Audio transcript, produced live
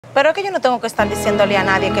Pero es que yo no tengo que estar diciéndole a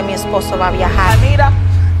nadie que mi esposo va a viajar. Mira,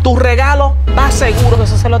 tu regalo va seguro.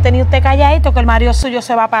 Eso se lo tenía usted calladito, que el marido suyo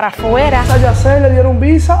se va para afuera. A Yacel le dieron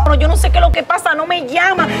visa. Pero yo no sé qué es lo que pasa, no me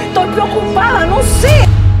llama. Estoy preocupada, no sé.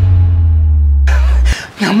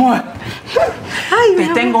 Mi amor, Ay,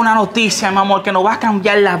 te tengo una noticia, mi amor, que nos va a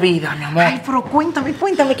cambiar la vida, mi amor. Ay, pero cuéntame,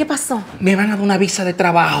 ¿qué pasó? Me van a dar una visa de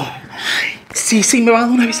trabajo. Sí, me van a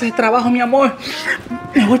dar una visa de trabajo, mi amor.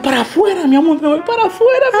 Me voy para afuera, mi amor, me voy para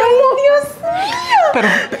afuera, mi amor. Dios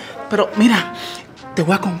mío. Pero, mira, te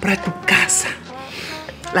voy a comprar tu casa.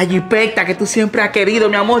 La jipeta que tú siempre has querido,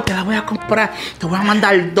 mi amor, te la voy a comprar. Te voy a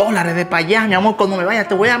mandar dólares de para allá, mi amor. Cuando me vaya,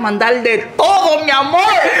 te voy a mandar de todo, mi amor.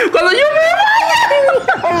 Cuando yo me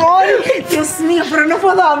vaya, mi amor. Dios mío, pero no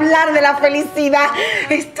puedo hablar de la felicidad.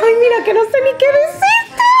 Mira, que no sé ni qué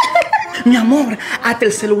decirte. Mi amor, hasta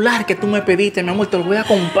el celular que tú me pediste, mi amor, te lo voy a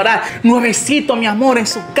comprar. Nuevecito, mi amor, en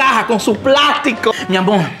su caja, con su plástico. Mi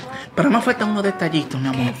amor, pero me faltan unos detallitos, mi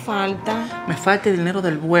amor. ¿Qué falta? Me falta el dinero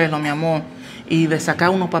del vuelo, mi amor. Y de sacar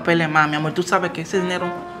unos papeles más, mi amor. Tú sabes que ese dinero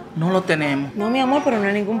no lo tenemos. No, mi amor, pero no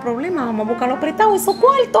hay ningún problema. Vamos a buscarlo prestado, esos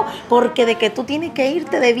cuartos. Porque de que tú tienes que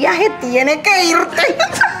irte de viaje, tienes que irte.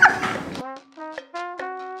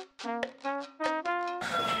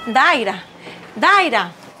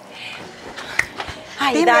 Daira.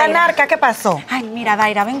 Ay, Dime, Daira. Anarca, ¿qué pasó? Ay, mira,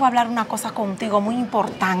 Daira, vengo a hablar una cosa contigo muy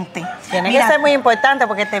importante. Tiene que ser muy importante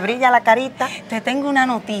porque te brilla la carita. Te tengo una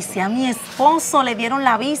noticia. A mi esposo le dieron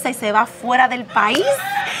la visa y se va fuera del país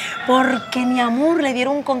porque, mi amor, le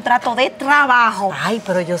dieron un contrato de trabajo. Ay,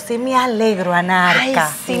 pero yo sí me alegro, Anarca.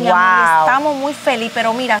 Ay, sí, mi amor, estamos muy felices,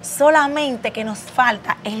 pero mira, solamente que nos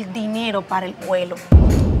falta el dinero para el vuelo.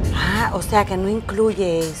 Ah, o sea que no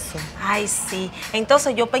incluye eso. Ay, sí.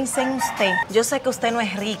 Entonces yo pensé en usted. Yo sé que usted no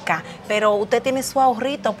es rica, pero usted tiene su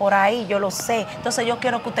ahorrito por ahí, yo lo sé. Entonces yo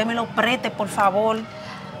quiero que usted me lo preste, por favor.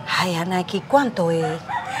 Ay, Anarqui, ¿cuánto es?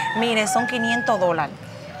 Mire, son $500.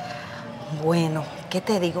 Bueno, ¿qué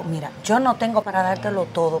te digo? Mira, yo no tengo para dártelo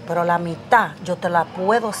todo, pero la mitad yo te la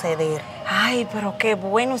puedo ceder. Ay, pero qué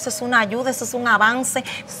bueno, eso es una ayuda, eso es un avance.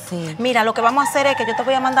 Sí. Mira, lo que vamos a hacer es que yo te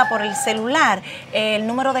voy a mandar por el celular el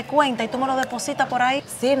número de cuenta y tú me lo depositas por ahí.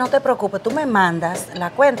 Sí, no te preocupes, tú me mandas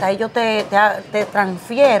la cuenta y yo te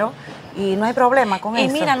transfiero y no hay problema con eso.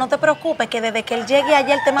 Y mira, no te preocupes que desde que él llegue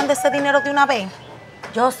ayer te mande ese dinero de una vez.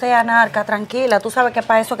 Yo sé, Anarca, tranquila. Tú sabes que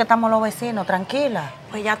para eso que estamos los vecinos, tranquila.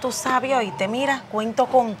 Pues ya tú sabes, oíste, mira, cuento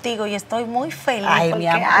contigo y estoy muy feliz. Ay, porque, mi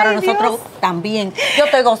amor, ay, nosotros Dios. también. Yo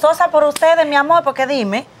estoy gozosa por ustedes, mi amor, porque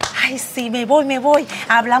dime. Ay, sí, me voy.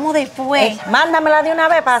 Hablamos después. Mándamela de una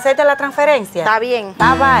vez para hacerte la transferencia. Está bien. Bye,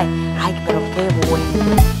 bye. Ay, pero qué bueno.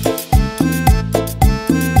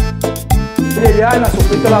 Oye, Yana,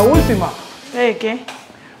 ¿supiste la última? ¿Qué?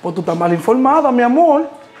 Pues tú estás mal informada, mi amor.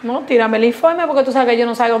 No, tírame el informe porque tú sabes que yo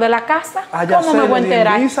no salgo de la casa. A ¿Cómo me voy a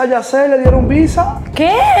enterar? visa, a Yacel le dieron visa.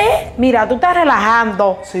 ¿Qué? Mira, tú estás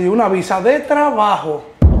relajando. Sí, una visa de trabajo.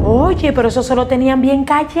 Oye, pero eso se lo tenían bien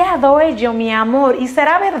callado ellos, mi amor. ¿Y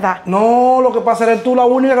será verdad? No, lo que pasa es que tú la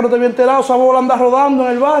única que no te había enterado. Esa bola anda rodando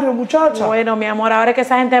en el barrio, muchacha. Bueno, mi amor, ahora es que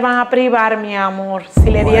esa gente van a privar, mi amor. Si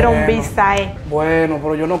le dieron visa, Bueno,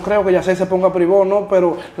 pero yo no creo que Yacel se ponga privado, ¿no?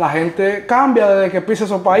 Pero la gente cambia desde que pisa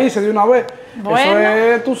esos países de una vez. Bueno. Eso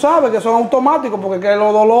es, tú sabes, que son automáticos, porque que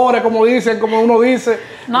los dolores, como dicen, como uno dice.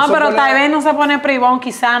 No, eso pero pone- tal vez no se pone privón,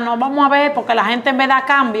 quizás no. Vamos a ver, porque la gente en verdad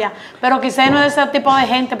cambia. Pero quizás no es de ese tipo de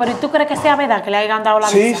gente. Pero ¿y tú crees que sea verdad que le hayan dado la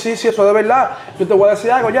Sí, visa? sí, eso es de verdad. Yo te voy a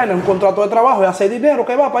decir algo, ya, en un contrato de trabajo, y hace dinero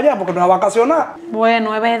que va para allá, porque no va a vacacionar.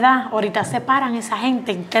 Bueno, es verdad. Ahorita se paran esa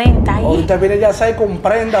gente en 30 ahí. Ahorita viene Yacel con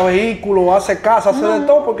prenda, vehículos, hace casa, hace de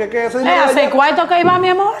todo, porque que ese dinero. de ¿Hace allá- cuánto que iba, mi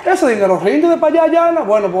amor? Ese dinero rinde de para allá, Yana.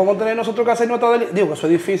 Bueno, pues vamos a tener nosotros que hacer nuestra Digo, que eso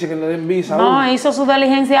es difícil que le den visa. a No, uno. hizo su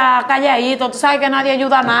diligencia calladito. Tú sabes que nadie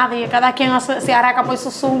ayuda a nadie. Cada quien se arranca por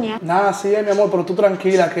sus uñas. Nada, sí es, mi amor, pero tú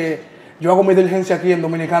tranquila que yo hago mi diligencia aquí en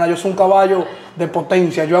Dominicana. Yo soy un caballo de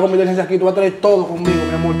potencia. Yo hago mi diligencia aquí. Tú vas a tener todo conmigo,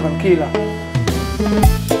 mi amor, tranquila.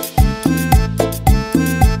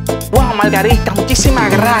 Wow, Margarita, muchísimas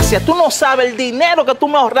gracias. Tú no sabes el dinero que tú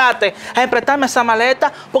me ahorraste a prestarme esa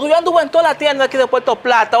maleta, porque yo anduve en toda la tienda aquí de Puerto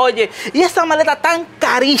Plata, oye, y esa maleta tan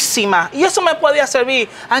carísima, y eso me podía servir,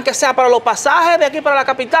 aunque sea para los pasajes de aquí para la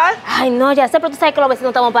capital. Ay, no, ya sé, pero tú sabes que los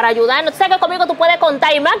vecinos estamos para ayudarnos. Tú sabes que conmigo tú puedes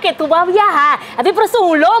contar y más que tú vas a viajar. A ti, pero eso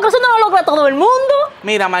es un logro, eso no lo logra todo el mundo.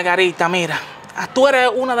 Mira, Margarita, mira, tú eres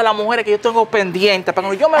una de las mujeres que yo tengo pendiente, para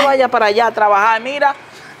cuando yo me vaya para allá a trabajar, mira,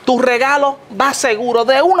 tu regalo va seguro.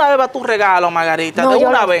 De una vez va tu regalo, Margarita, de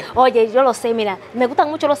una vez. Oye, yo lo sé, mira, me gustan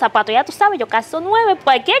mucho los zapatos. Ya tú sabes, yo casi son 9.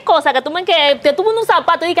 Cualquier cosa que tú me que te tuve un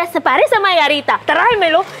zapato y digas, se parece a Margarita,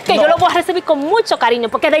 tráemelo, que yo lo voy a recibir con mucho cariño,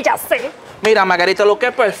 porque de ella sé. Mira, Margarita, lo que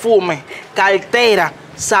es perfume, cartera,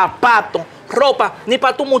 zapato, ropa, ni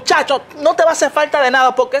para tu muchacho, no te va a hacer falta de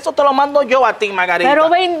nada, porque eso te lo mando yo a ti, Margarita. Pero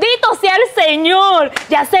bendito sea el Señor.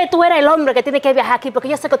 Ya sé, tú eres el hombre que tiene que viajar aquí, porque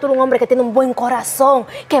yo sé que tú eres un hombre que tiene un buen corazón,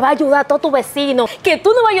 que va a ayudar a todos tus vecinos, que tú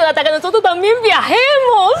nos vas a ayudar hasta que nosotros también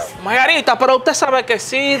viajemos. Margarita, pero usted sabe que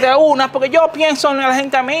sí, de una, porque yo pienso en la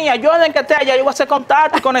gente mía. Yo desde que esté allá, yo voy a hacer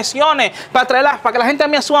contactos y conexiones para traerlas, para que la gente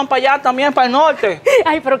mía suban para allá también, para el norte.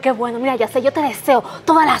 Ay, pero qué bueno. Mira, ya sé, yo te deseo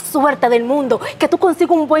toda la suerte del mundo, que tú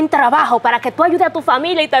consigas un buen trabajo para que tú ayudes a tu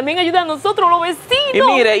familia y también ayudes a nosotros, los vecinos. Y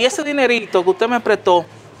mire, y ese dinerito que usted me prestó,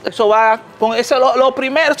 eso va, eso lo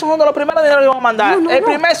primero, eso es uno de los primeros dineros que yo voy a mandar.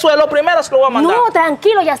 Primer sueldo, lo primero se lo voy a mandar. No,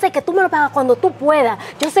 tranquilo, ya sé que tú me lo pagas cuando tú puedas.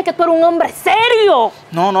 Yo sé que tú eres un hombre serio.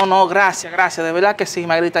 No, gracias, de verdad que sí,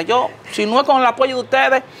 Margarita. Yo, si no es con el apoyo de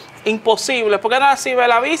ustedes, imposible, porque nada sirve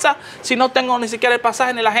la visa si no tengo ni siquiera el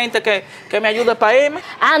pasaje ni la gente que me ayude para irme.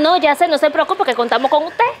 Ah, no, ya sé, no se preocupe, que contamos con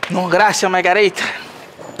usted. No, gracias, Margarita.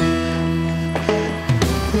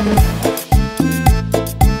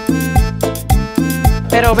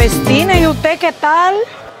 Pero Vestina, ¿y usted qué tal?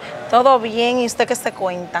 Todo bien, ¿y usted qué se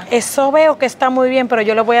cuenta? Eso veo que está muy bien, pero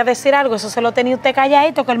yo le voy a decir algo. Eso se lo tenía usted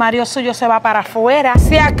calladito, que el marido suyo se va para afuera.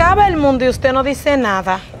 Se acaba el mundo y usted no dice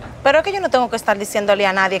nada. Pero es que yo no tengo que estar diciéndole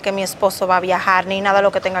a nadie que mi esposo va a viajar, ni nada de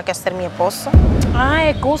lo que tenga que hacer mi esposo. Ay,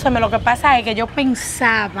 escúchame, lo que pasa es que yo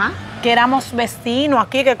pensaba que éramos vecinos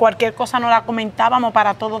aquí, que cualquier cosa nos la comentábamos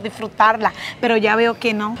para todos disfrutarla, pero ya veo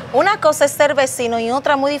que no. Una cosa es ser vecino y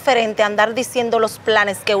otra muy diferente, andar diciendo los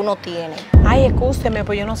planes que uno tiene. Ay, escúcheme,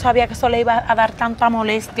 pues yo no sabía que eso le iba a dar tanta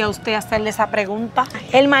molestia a usted hacerle esa pregunta.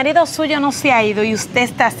 El marido suyo no se ha ido y usted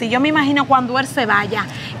está así. Yo me imagino cuando él se vaya,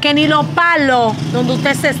 que ni los palos donde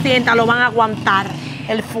usted se sienta lo van a aguantar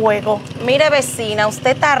el fuego. Mire, vecina,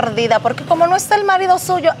 usted está ardida, porque como no es el marido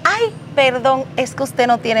suyo, ay, perdón, es que usted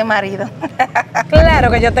no tiene marido.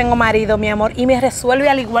 Claro que yo tengo marido, mi amor, y me resuelve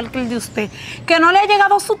al igual que el de usted, que no le ha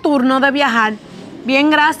llegado su turno de viajar. Bien,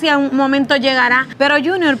 gracias, un momento llegará. Pero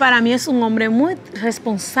Junior para mí es un hombre muy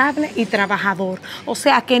responsable y trabajador. O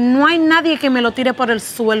sea que no hay nadie que me lo tire por el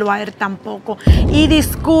suelo a él tampoco. Y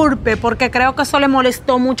disculpe, porque creo que eso le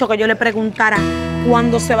molestó mucho que yo le preguntara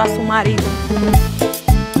cuándo se va su marido.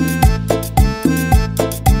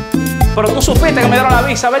 Pero tú supiste que me dieron la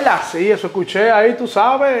visa, ¿verdad? Sí, eso escuché ahí, tú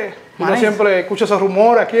sabes. Uno siempre escucha esos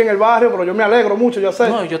rumores aquí en el barrio, pero yo me alegro mucho, ya sé.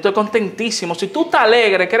 No, yo estoy contentísimo. Si tú estás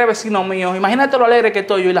alegre, que eres vecino mío, imagínate lo alegre que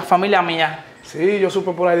estoy yo y la familia mía. Sí, yo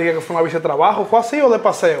supe por ahí, dije que fue una visa de trabajo. ¿Fue así o de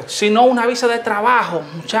paseo? Si no, una visa de trabajo,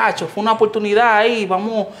 muchachos. Fue una oportunidad ahí.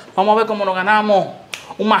 Vamos a ver cómo nos ganamos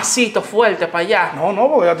un masito fuerte para allá.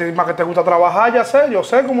 No, porque a ti más que te gusta trabajar, ya sé. Yo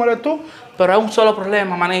sé cómo eres tú. Pero hay un solo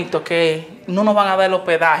problema, manito, que no nos van a dar el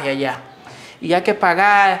hospedaje allá. Y hay que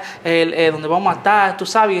pagar donde vamos a estar. Tú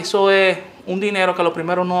sabes, eso es un dinero que los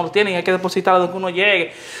primeros no lo tienen y hay que depositarlo donde uno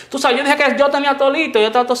llegue. Tú sabes, yo dije que yo tenía todo listo, yo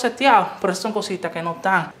estaba todo seteado, pero esas son cositas que no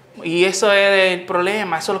están. Y eso es el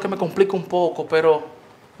problema, eso es lo que me complica un poco, pero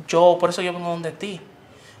por eso yo vengo donde ti.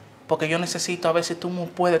 Porque yo necesito a ver si tú me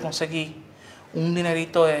puedes conseguir un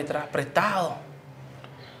dinerito extra prestado.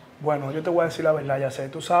 Bueno, yo te voy a decir la verdad, ya sé.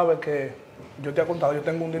 Tú sabes que yo te he contado, yo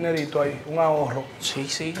tengo un dinerito ahí, un ahorro.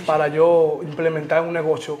 Sí. Para yo implementar un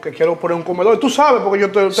negocio que quiero poner un comedor. Tú sabes porque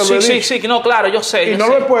yo te lo he dicho. Sí, no, claro, yo sé. Y no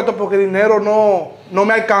lo he puesto porque el dinero no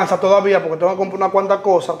me alcanza todavía, porque tengo que comprar unas cuantas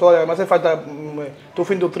cosas todavía. Me hace falta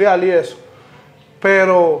tufa industrial y eso.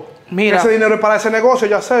 Pero mira, ese dinero es para ese negocio,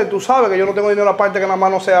 ya sé. Tú sabes que yo no tengo dinero aparte que nada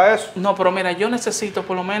más no sea eso. No, pero mira, yo necesito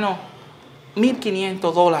por lo menos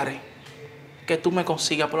 $1,500 que tú me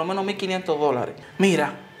consigas, por lo menos $1,500.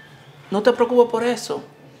 Mira, no te preocupes por eso.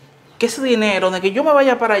 Que ese dinero, de que yo me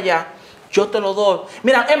vaya para allá, yo te lo doy.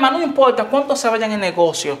 Mira, Emma, no importa cuánto se vaya en el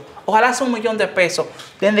negocio. Ojalá sea $1,000,000.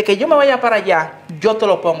 Desde que yo me vaya para allá, yo te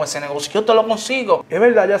lo pongo ese negocio. Yo te lo consigo. Es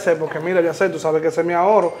verdad, ya sé, porque mira, ya sé, tú sabes que ese es mi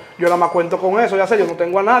ahorro. Yo nada más cuento con eso, ya sé, yo no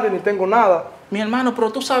tengo a nadie ni tengo nada. Mi hermano,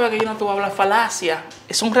 pero tú sabes que yo no te voy a hablar falacia.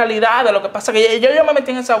 Son realidades. Lo que pasa es que yo me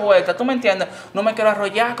metí en esa vuelta. ¿Tú me entiendes? No me quiero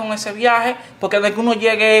arrollar con ese viaje, porque desde que uno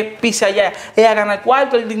llegue, pise allá, ella gana el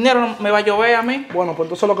cuarto, el dinero me va a llover a mí. Bueno, pues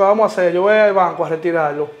entonces lo que vamos a hacer, yo voy al banco a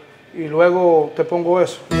retirarlo y luego te pongo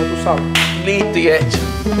eso, ya tú sabes. Listo y hecho.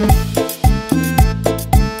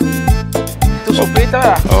 ¿Tú supiste,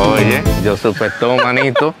 verdad? Oye, yo supe todo,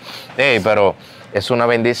 manito. Pero es una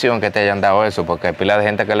bendición que te hayan dado eso, porque hay pila de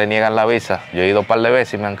gente que le niegan la visa. Yo he ido un par de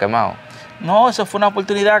veces y me han quemado. No, eso fue una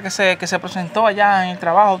oportunidad que se presentó allá en el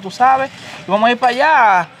trabajo, tú sabes. Y vamos a ir para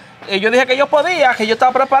allá. Yo dije que yo podía, que yo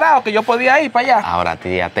estaba preparado, que yo podía ir para allá. Ahora,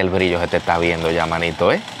 tía, hasta el brillo se te está viendo ya,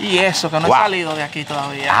 manito, ¿eh? Y eso, que no he salido de aquí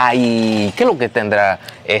todavía. Ay, ¿qué es lo que tendrá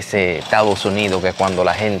ese Estados Unidos que cuando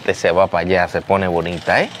la gente se va para allá se pone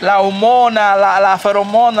bonita, eh? La hormona, la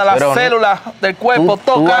feromona, las células del cuerpo,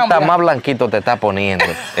 todo tú cambia. hasta más blanquito te estás poniendo,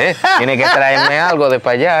 ¿eh? Tienes que traerme algo de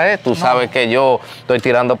para allá, ¿eh? Tú sabes que yo estoy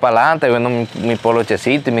tirando para adelante, viendo mi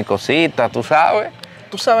polochecito y mi cosita, tú sabes.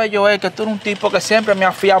 Tú sabes, Joel, que tú eres un tipo que siempre me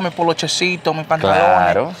ha fiado mis polochecitos, mis pantalones.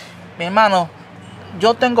 Claro. Mi hermano,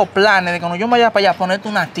 yo tengo planes de cuando yo me vaya para allá ponerte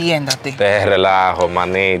una tienda a ti. Te relajo,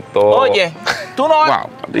 manito. Oye, tú no... Wow,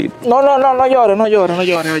 manito. No llores,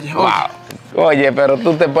 oye. Wow. Oye, pero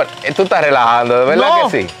tú estás relajando, ¿de verdad No,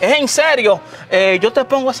 que sí? es en serio. Yo te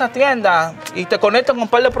pongo esa tienda y te conecto con un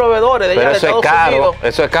par de proveedores de allá Pero de eso es Estados caro, Unidos.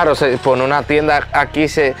 eso es caro. Poner una tienda aquí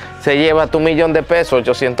se lleva tu $1.000.000,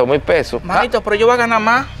 800,000 pesos. Manito, pero yo voy a ganar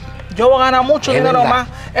más. Yo voy a ganar mucho dinero verdad. más.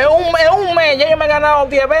 En un mes ya yo me he ganado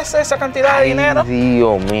 10 veces esa cantidad de dinero.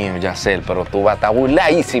 Dios mío, Yacel, pero tú vas a estar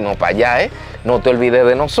burladísimo para allá, ¿eh? No te olvides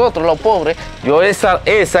de nosotros, los pobres. Yo esa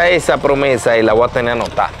promesa y la voy a tener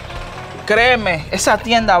anotada. Créeme, esa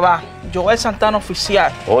tienda va. Joel Santana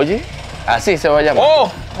Oficial. Oye, así se va a llamar.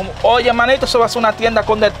 Oye, manito, eso va a ser una tienda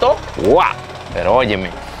con de todo. ¡Guau! Pero óyeme,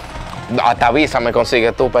 hasta visa me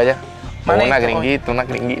consigues tú para allá. Manito, Una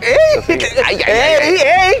gringuita. ¡Ey!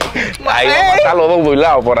 Ahí vamos a estar los dos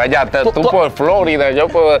burlados por allá. Tú por Florida, yo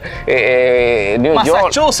por New York.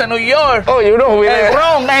 Massachusetts, New York. Oye, unos videos.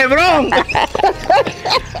 El Bronx.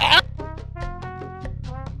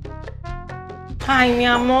 Ay, mi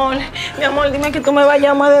amor, dime que tú me vas a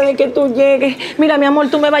llamar desde que tú llegues. Mira, mi amor,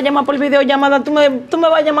 tú me vas a llamar por videollamada, tú me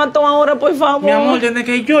vas a llamar toda hora, por favor. Mi amor, desde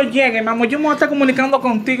que yo llegue, mi amor, yo me voy a estar comunicando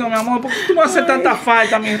contigo, mi amor, porque tú me haces tanta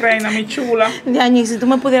falta, mi reina, mi chula. Yañi, si tú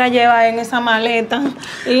me pudieras llevar en esa maleta,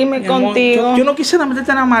 irme Mi amor, contigo. yo no quisiera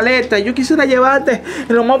meterte en la maleta, yo quisiera llevarte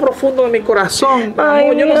en lo más profundo de mi corazón. Mi Ay,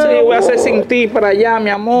 amor, yo no sé mi qué voy a hacer amor. sin ti para allá, mi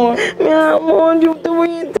amor. Mi amor, yo te voy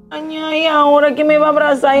a extrañar y ahora que me va a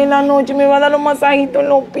abrazar en la noche, me va a dar los masajitos en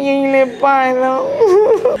los pies y en la espalda.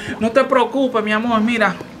 No te preocupes, mi amor,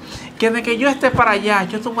 mira, que de que yo esté para allá,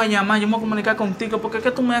 yo te voy a llamar, yo me voy a comunicar contigo, porque es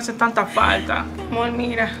que tú me haces tanta falta. Amor,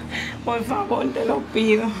 mira, por favor, te lo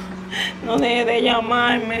pido. No dejes de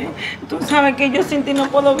llamarme. Tú sabes que yo sin ti no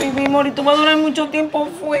puedo vivir, amor, y tú vas a durar mucho tiempo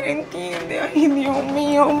fuera, ¿entiendes? Ay, Dios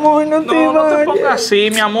mío, amor, no te No te vayas. pongas así,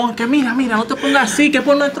 mi amor, que mira, no te pongas así, que es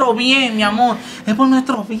por nuestro bien, mi amor, es por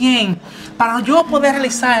nuestro bien. Para yo poder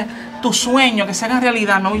realizar tus sueños, que se hagan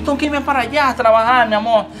realidad, no, yo tengo que irme para allá a trabajar, mi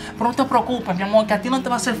amor. Pero no te preocupes, mi amor, que a ti no te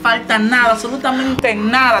va a hacer falta nada, absolutamente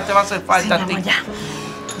nada te va a hacer falta a ti.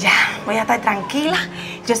 Ya, voy a estar tranquila.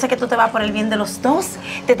 Yo sé que tú te vas por el bien de los dos.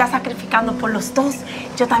 Te estás sacrificando por los dos.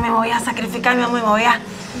 Yo también me voy a sacrificar, mi amor, y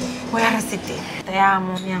voy a resistir. Te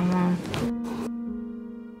amo, mi amor.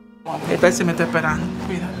 Esta se me está esperando,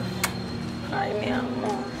 cuídate. Ay, mi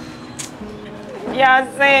amor. Ya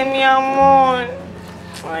sé, mi amor.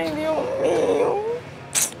 Ay, Dios mío.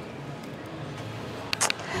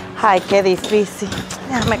 Ay, qué difícil.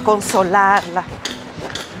 Déjame consolarla.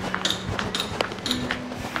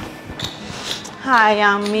 Ay,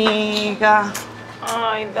 amiga.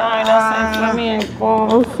 Ay, Daira, se fue mi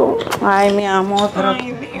esposo. Ay, mi amor, pero...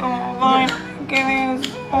 Ay, Dios, Daira, qué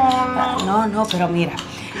sola. No, pero mira,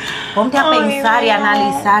 ponte a Ay, pensar y Dios.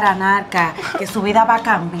 analizar, Anarca, que su vida va a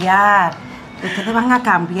cambiar. Ustedes van a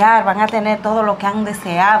cambiar, van a tener todo lo que han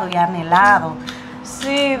deseado y anhelado.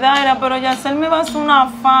 Sí, Daira, pero Yacel me va a hacer una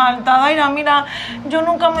falta. Daira, mira, yo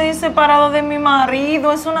nunca me he separado de mi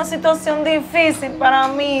marido. Es una situación difícil para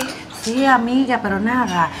mí. Sí, amiga, pero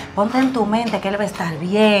nada, ponte en tu mente que él va a estar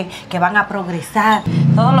bien, que van a progresar.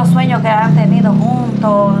 Todos los sueños que han tenido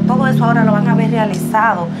juntos, todo eso ahora lo van a ver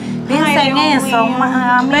realizado. Piensa Ay, en Dios eso, mío.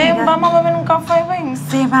 amiga. Ven, vamos a beber un café, ven.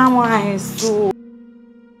 Sí, vamos a Jesús.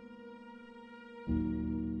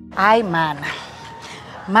 Ay, mana.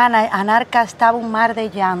 Mana, Anarca estaba un mar de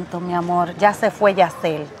llanto, mi amor. Ya se fue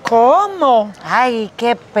Yacel. ¿Cómo? Ay,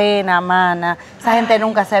 qué pena, mana. Esa gente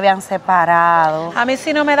nunca se habían separado. A mí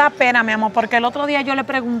sí no me da pena, mi amor, porque el otro día yo le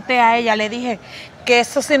pregunté a ella, le dije que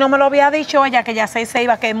eso sí no me lo había dicho ella, que ya se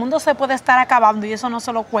iba, que el mundo se puede estar acabando y eso no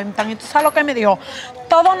se lo cuentan. Y tú sabes lo que me dijo,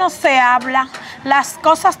 todo no se habla, las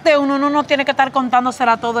cosas de uno no tiene que estar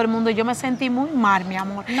contándosela a todo el mundo. Y yo me sentí muy mal, mi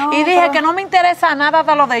amor. No, y dije pero- que no me interesa nada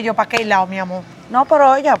de lo de ellos, ¿para qué lado, mi amor? No,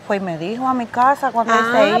 pero ella fue y me dijo a mi casa cuando él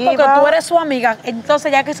se iba. Porque tú eres su amiga.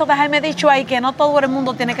 Entonces ya quiso dejarme dicho ahí que no todo el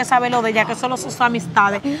mundo tiene que saber lo de ella, que solo sus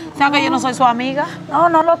amistades. O sea que yo no soy su amiga. No,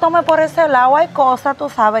 no lo tome por ese lado. Hay cosas, tú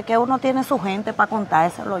sabes, que uno tiene su gente para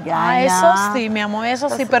contárselo ya. Eso sí, mi amor, eso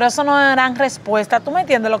sí, pero eso no es gran respuesta. ¿Tú me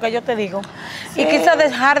entiendes lo que yo te digo? Sí. Y quise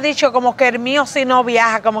dejar dicho como que el mío sí no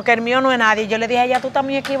viaja, como que el mío no es nadie. Yo le dije a ella, tú estás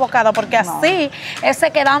muy equivocada, porque así,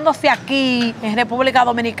 ese quedándose aquí en República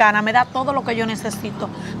Dominicana, me da todo lo que yo necesito.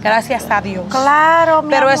 Gracias a Dios. Claro, mi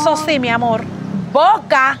Pero amor. eso sí, mi amor,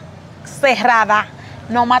 boca cerrada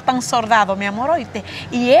no matan soldado, mi amor, oíste.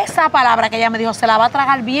 Y esa palabra que ella me dijo, se la va a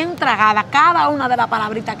tragar bien tragada, cada una de las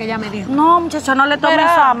palabritas que ella me dijo. No, muchacho, no le tomes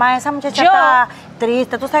fama. Esa muchacha está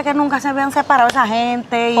triste. Tú sabes que nunca se habían separado esa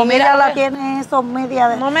gente. Y mira, la tiene eso media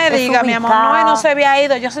de. No me digas, mi amor, no se había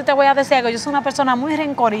ido. Yo sí te voy a decir algo. Yo soy una persona muy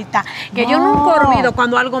rencorita. Que yo nunca olvido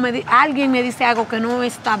cuando alguien me dice algo que no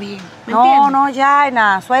está bien. ¿Me entiendes? No,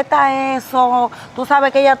 Yaina, suelta eso. Tú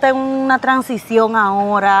sabes que ella está en una transición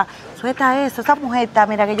ahora. Suelta eso, esa mujer está,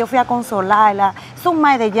 mira, que yo fui a consolarla. Es un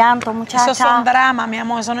maíz de llanto, muchacha. Eso son dramas, mi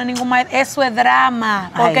amor, eso no es ningún maíz, eso es drama.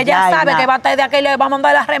 Porque ella sabe que va a estar de aquí y le va a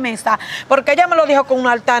mandar la remesa. Porque ella me lo dijo con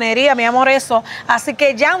una altanería, mi amor, eso. Así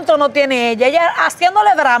que llanto no tiene ella. Ella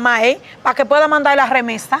haciéndole drama, para que pueda mandar la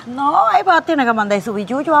remesa. No, ella tiene que mandar su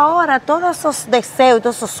billullo ahora. Todos esos deseos y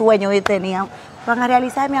todos esos sueños que tenía van a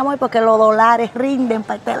realizar, mi amor, porque los dólares rinden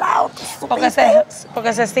para este lado. Porque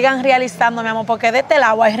se sigan realizando, mi amor, porque de este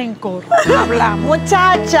lado hay rencor. Hablamos.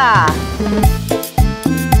 Muchacha.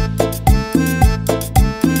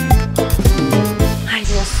 Ay,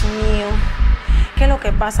 Dios mío. ¿Qué es lo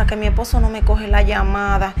que pasa? Que mi esposo no me coge la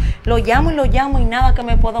llamada. Lo llamo y nada que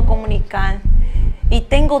me puedo comunicar. Y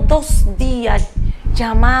tengo 2 días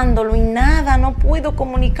llamándolo y nada, no puedo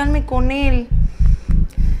comunicarme con él.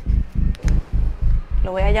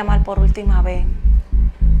 Lo voy a llamar por última vez.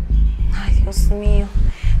 Ay, Dios mío.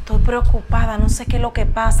 Estoy preocupada, no sé qué es lo que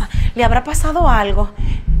pasa. ¿Le habrá pasado algo?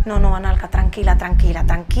 No, Analca, tranquila,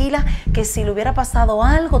 que si le hubiera pasado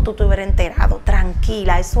algo, tú te hubieras enterado.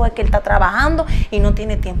 Tranquila, eso es que él está trabajando y no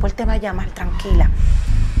tiene tiempo. Él te va a llamar, tranquila.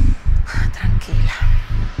 Tranquila.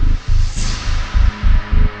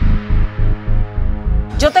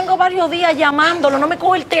 Yo tengo varios días llamándolo, no me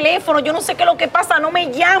coge el teléfono, yo no sé qué es lo que pasa, no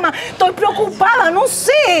me llama, estoy preocupada, no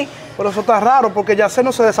sé. Pero eso está raro, porque Yacé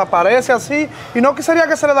no se desaparece así. Y no quisiera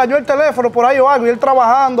que se le dañó el teléfono por ahí o algo, y él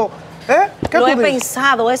trabajando. ¿Qué lo he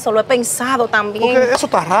pensado también. Porque eso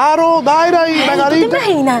está raro, Daira y Margarita. ¿Tú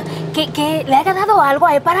te imaginas que le haya dado algo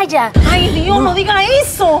a él para allá? Ay, Dios, no diga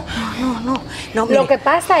eso. No, lo que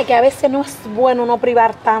pasa es que a veces no es bueno no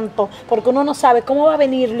privar tanto, porque uno no sabe cómo va a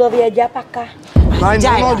venir lo de allá para acá. Ay,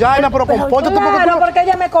 Yaina, pero compórtate. Claro, porque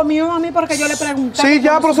ella me comió a mí porque yo le pregunté. Sí,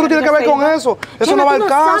 ya, pero eso no tiene que ver con eso. Eso no va al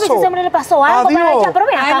caso. ¿Sabes si ese hombre le pasó algo para ella? Pero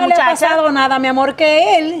a él no le ha pasado nada, mi amor,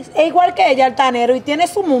 que él es igual que ella, altanero, y tiene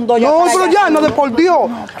su mundo. No, pero Yaina, de por Dios.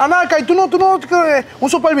 Analca, y tú no un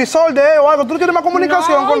supervisor de él o algo, tú no tienes más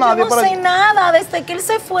comunicación con nadie. Yo no sé nada, desde que él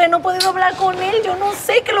se fue no he podido hablar con él, yo no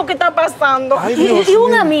sé qué es lo que está pasando. Ay, y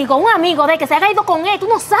un amigo de que se haya ido con él, tú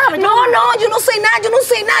no sabes. No, yo no sé nada, yo no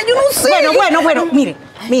sé. Bueno, mire.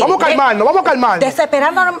 Vamos a calmarnos.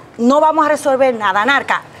 Desesperándonos no vamos a resolver nada,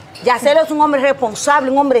 Narca. Yacel es un hombre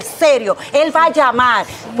responsable, un hombre serio. Él va a llamar.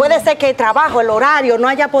 Puede ser que el trabajo, el horario, no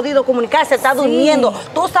haya podido comunicarse, está durmiendo.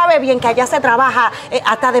 Tú sabes bien que allá se trabaja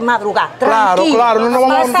hasta de madrugada. Claro, no nos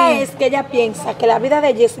vamos a... Lo que pasa es que ella piensa que la vida de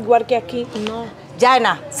ella es igual que aquí. No.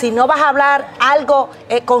 Yana, si no vas a hablar algo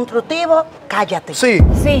constructivo, cállate. Sí,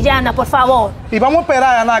 Yana, por favor. y vamos a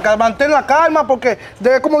esperar, Analca, mantén la calma porque,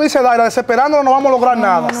 como dice Daira, desesperándonos no vamos a lograr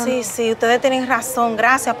nada. Sí, ustedes tienen razón.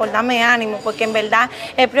 Gracias por darme ánimo, porque en verdad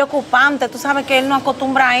es preocupante. Tú sabes que él no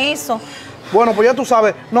acostumbra a eso. Bueno, pues ya tú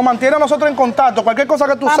sabes, nos mantiene a nosotros en contacto. Cualquier cosa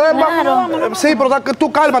que tú sepas, sí, pero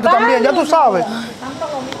tú cálmate también, ya tú sabes.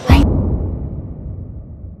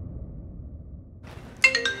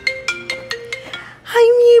 ¡Ay,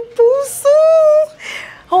 mi esposo!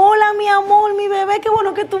 Hola, mi amor, mi bebé, qué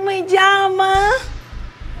bueno que tú me llamas.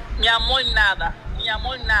 Mi amor, nada.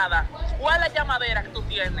 ¿Cuál es la llamadera que tú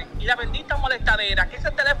tienes? Y la bendita molestadera, que ese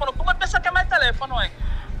teléfono, ¿cómo empieza a quemar el teléfono?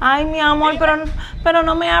 Ay, mi amor, pero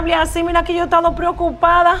no me hables así. Mira que yo he estado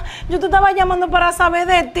preocupada. Yo te estaba llamando para saber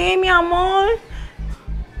de ti, mi amor.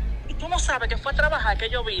 Y tú no sabes que fue a trabajar, que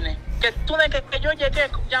yo vine. Que yo llegué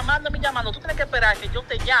llamándome, tú tienes que esperar que yo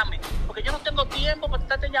te llame. Porque yo no tengo tiempo para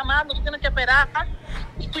estarte llamando, tú tienes que esperar.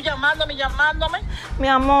 Y tú llamándome. Mi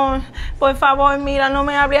amor, por favor, mira, no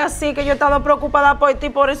me hables así, que yo he estado preocupada por ti,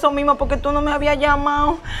 por eso mismo, porque tú no me habías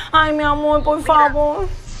llamado. Ay, mi amor, por favor.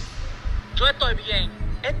 Yo estoy bien.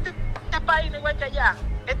 Este país no igual que allá.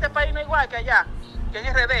 este país no es igual que allá, que en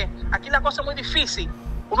RD. Aquí la cosa es muy difícil.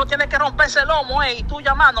 Uno tiene que romperse el lomo, y tú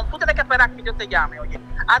llamando, tú tienes que esperar que yo te llame, oye.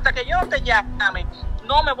 Hasta que yo no te llame,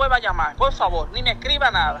 no me vuelva a llamar, por favor, ni me escriba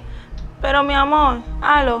nada. Pero mi amor,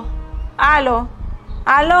 aló,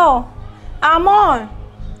 amor.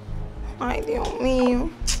 Ay, Dios mío.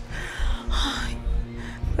 Ay,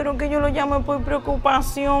 pero que yo lo llame por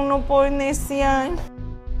preocupación, no por necesidad.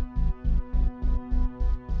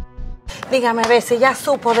 Dígame, ve si ya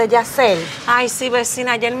supo de Yacel. Ay, sí,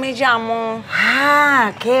 vecina, ayer me llamó.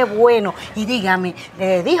 Ah, qué bueno. Y dígame,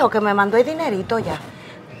 le dijo que me mandó el dinerito ya.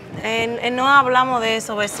 No hablamos de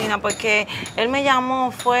eso, vecina, porque él me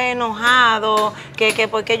llamó, fue enojado, que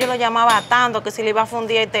porque yo lo llamaba tanto, que si le iba a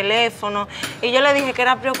fundir el teléfono. Y yo le dije que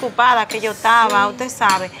era preocupada, que yo estaba, usted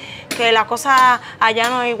sabe, que la cosa allá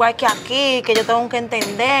no es igual que aquí, que yo tengo que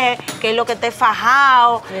entender, que es lo que esté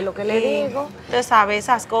fajado. Es lo que le digo. Usted sabe,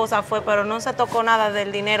 esas cosas fue, pero no se tocó nada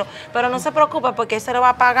del dinero. Pero no se preocupe, porque él se lo va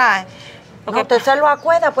a pagar. No, usted se lo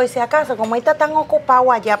acuerda, pues si acaso, como él está tan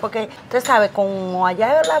ocupado allá, porque usted sabe, como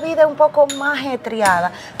allá la vida es un poco más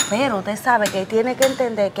ajetreada, pero usted sabe que tiene que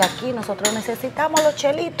entender que aquí nosotros necesitamos los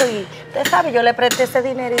chelitos y usted sabe, yo le presté ese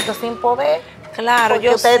dinerito sin poder. Claro, porque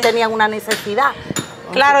yo ustedes sé. tenían una necesidad.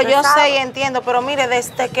 Claro, yo sabe. sé y entiendo, pero mire,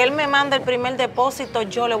 desde que él me manda el primer depósito,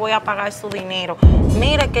 yo le voy a pagar su dinero.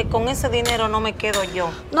 Mire que con ese dinero no me quedo yo.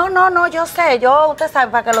 No, yo sé, usted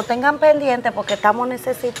sabe, para que lo tengan pendiente, porque estamos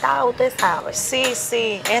necesitados, usted sabe.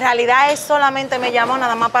 Sí, en realidad él solamente me llamó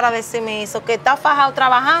nada más para decirme eso, que está fajado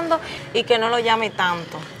trabajando y que no lo llame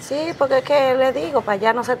tanto. Sí, porque es que le digo, para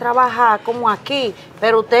allá no se trabaja como aquí,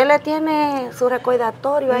 pero usted le tiene su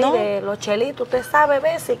recordatorio ahí de los chelitos, usted sabe,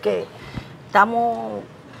 Bessie, que estamos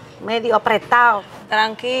medio apretados.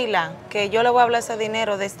 Tranquila, que yo le voy a hablar ese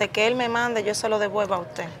dinero. Desde que él me mande, yo se lo devuelvo a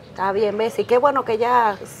usted. Está bien, Bessie. Qué bueno que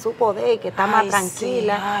ya supo de él, que está más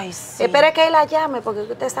tranquila. Sí, ay, sí. Espere que él la llame, porque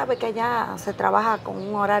usted sabe que allá se trabaja con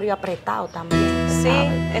un horario apretado también. Sí,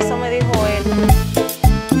 ¿sabe? eso me dijo él.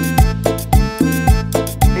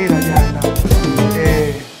 Mira,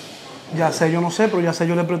 ya sé, yo no sé, pero ya sé,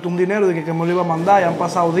 yo le presté un dinero de que me lo iba a mandar, ya han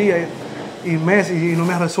pasado días y meses y no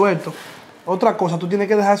me ha resuelto. Otra cosa, tú tienes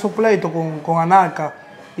que dejar esos pleitos con Anarca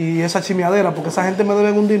y esa chimeadera, porque esa gente me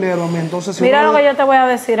debe un dinero a mí. Entonces, si Mira lo que yo te voy a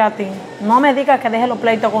decir a ti. No me digas que deje los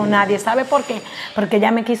pleitos con nadie. ¿Sabe por qué? Porque ella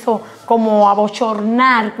me quiso como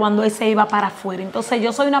abochornar cuando él se iba para afuera. Entonces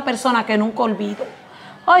yo soy una persona que nunca olvido.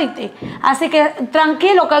 Oíste. Así que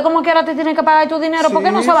tranquilo, que como quiera te tiene que pagar tu dinero. Sí, ¿Por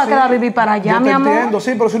qué no se va a quedar a vivir para allá, mi amor? Entiendo,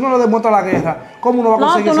 sí, pero si uno le demuestra la guerra, ¿cómo uno va a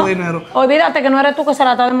conseguir ese dinero? Olvídate que no eres tú que se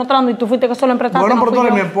la está demostrando y tú fuiste que se lo emprestaste. Bueno, no pero tú fui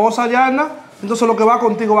eres yo. mi esposa, Yarna. Entonces lo que va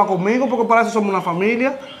contigo va conmigo, porque para eso somos una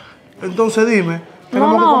familia. Entonces dime,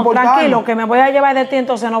 tenemos que comportarnos. Tranquilo, que me voy a llevar de ti,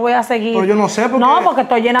 entonces no voy a seguir. Pero yo no sé, porque... No, porque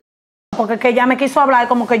estoy llena. Porque es que ella me quiso hablar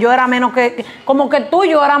como que yo era menos que... Como que tú y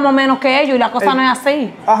yo éramos menos que ellos y la cosa no es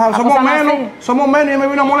así. Ajá, La somos cosa no es menos, así. somos menos y él me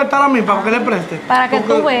vino a molestar a mí para que le preste. Para que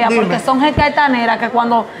tú veas, dime. porque son gente altanera que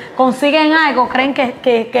cuando consiguen algo creen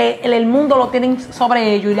que el mundo lo tienen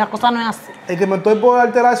sobre ellos y la cosa no es así. El que me estoy por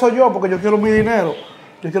alterar soy yo, porque yo quiero mi dinero.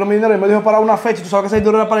 Yo quiero mi dinero y me dijo para una fecha. Tú sabes que ese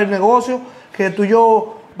dinero era para el negocio, que tú y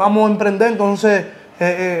yo vamos a emprender. Entonces,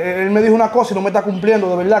 él me dijo una cosa y no me está cumpliendo,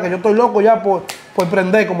 de verdad, que yo estoy loco ya por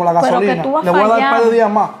prender como la gasolina. Pero que tú has Le voy a dar un par de días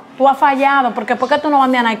más. Tú has fallado, porque ¿por qué tú no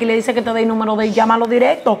vas a Nike y le dices que te dé el número de él? Llámalo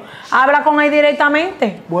directo. Habla con él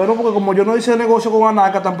directamente. Bueno, porque como yo no hice negocio con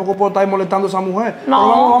Anarca, tampoco puedo estar molestando a esa mujer. No.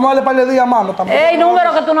 Pero vamos a darle un par de días más. No, tampoco El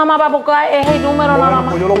número que tú nada más vas a buscar es el número bueno, nada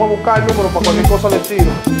más. pues yo lo voy a buscar el número para cualquier cosa le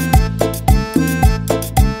tiro.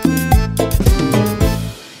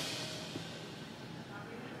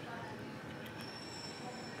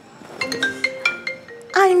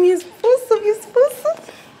 Ay, mi esposo.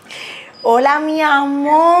 Hola, mi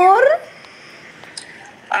amor.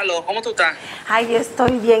 Aló, ¿cómo tú estás? Ay,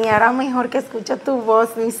 estoy bien y ahora mejor que escucho tu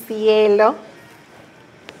voz, mi cielo.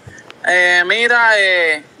 Mira,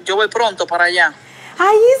 yo voy pronto para allá.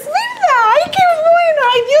 Ay, es verdad. Ay, qué bueno.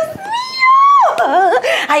 Ay, Dios mío.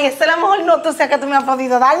 Ay, esta es la mejor noticia que tú me has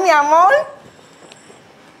podido dar, mi amor.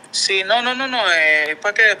 Sí, no,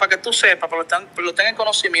 para que tú sepas, para que lo tengas en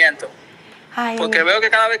conocimiento. Ay, Porque veo que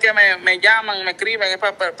cada vez que me llaman, me escriben, es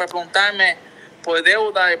para preguntarme por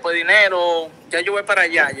deuda, por dinero. Ya yo voy para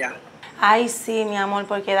allá, ya. Ay, sí, mi amor,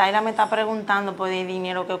 porque Daira me está preguntando por el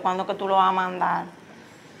dinero, que cuándo que tú lo vas a mandar.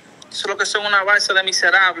 Eso es lo que son una balsa de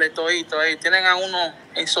miserables, todito ahí. Tienen a uno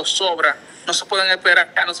en zozobra. No se pueden esperar,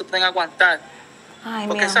 no se pueden aguantar. Ay,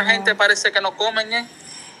 Porque mi esa amor. gente parece que no comen, ¿eh?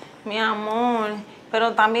 Mi amor,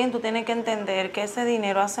 Pero también tú tienes que entender que ese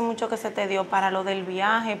dinero hace mucho que se te dio para lo del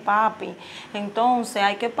viaje, papi. Entonces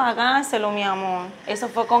hay que pagárselo, mi amor. Eso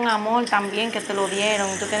fue con amor también que te lo dieron.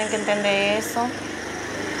 Y tú tienes que entender eso.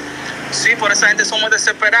 Sí, por esa gente somos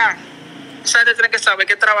desesperados. Esa gente tiene que saber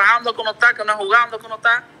que trabajando que uno está, que no es jugando que uno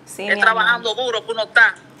está. Sí, es trabajando duro que uno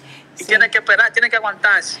está. Y tiene que esperar, tiene que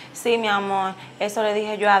aguantarse. Sí, mi amor. Eso le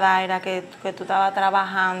dije yo a Daira, que tú estabas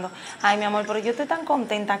trabajando. Ay, mi amor, pero yo estoy tan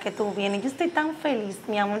contenta que tú vienes. Yo estoy tan feliz,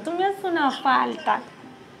 mi amor. Tú me haces una falta.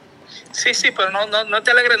 Sí, pero no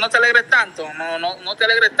te alegres tanto. No te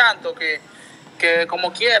alegres tanto que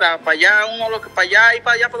como quiera, para allá para allá y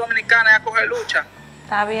para allá para Dominicana y a coger lucha.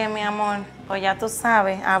 Está bien, mi amor. Pues ya tú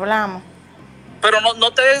sabes, hablamos. Pero no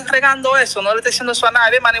estés regando eso, no le estés diciendo eso a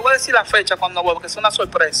nadie, man. Y voy a decir la fecha cuando vuelva, que es una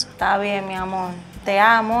sorpresa. Está bien, mi amor. Te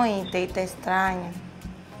amo y te extraño.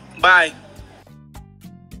 Bye.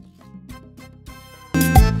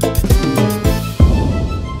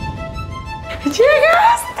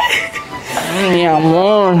 ¡Llegaste! Mi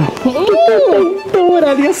amor.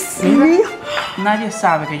 Dura, Dios mío. Nadie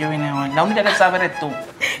sabe que yo vine hoy. La única que sabe eres tú.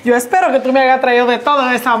 Yo espero que tú me hayas traído de todo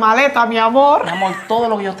de esa maleta, mi amor. Mi amor, todo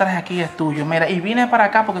lo que yo traje aquí es tuyo. Mira, y vine para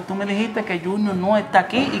acá porque tú me dijiste que Junior no está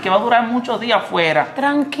aquí y que va a durar muchos días afuera.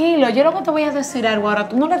 Tranquilo, yo lo que te voy a decir algo ahora.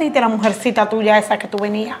 Tú no le diste a la mujercita tuya esa que tú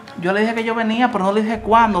venías. Yo le dije que yo venía, pero no le dije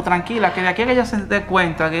cuándo. Tranquila, que de aquí a que ella se dé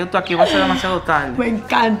cuenta que yo estoy aquí va a ser demasiado tarde. Me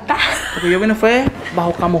encanta. Porque yo vine fue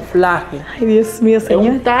bajo camuflaje. Ay, Dios mío, Es señor.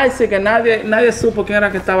 un taxi que nadie supo quién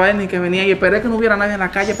era que estaba él ni que venía. Y esperé que no hubiera nadie en la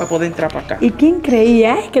calle para poder entrar para acá. ¿Y quién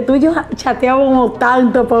creía que tú y yo chateábamos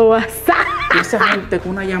tanto por WhatsApp? Y esa gente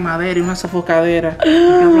con una llamadera y una sofocadera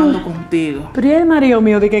estoy hablando contigo. Pero y el marido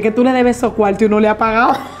mío, de que tú le debes esos cuartos y no le ha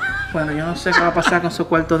pagado. Bueno, yo no sé qué va a pasar con esos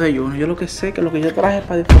cuartos de Junior. Yo lo que sé es que lo que yo traje es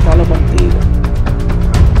para disfrutarlo contigo.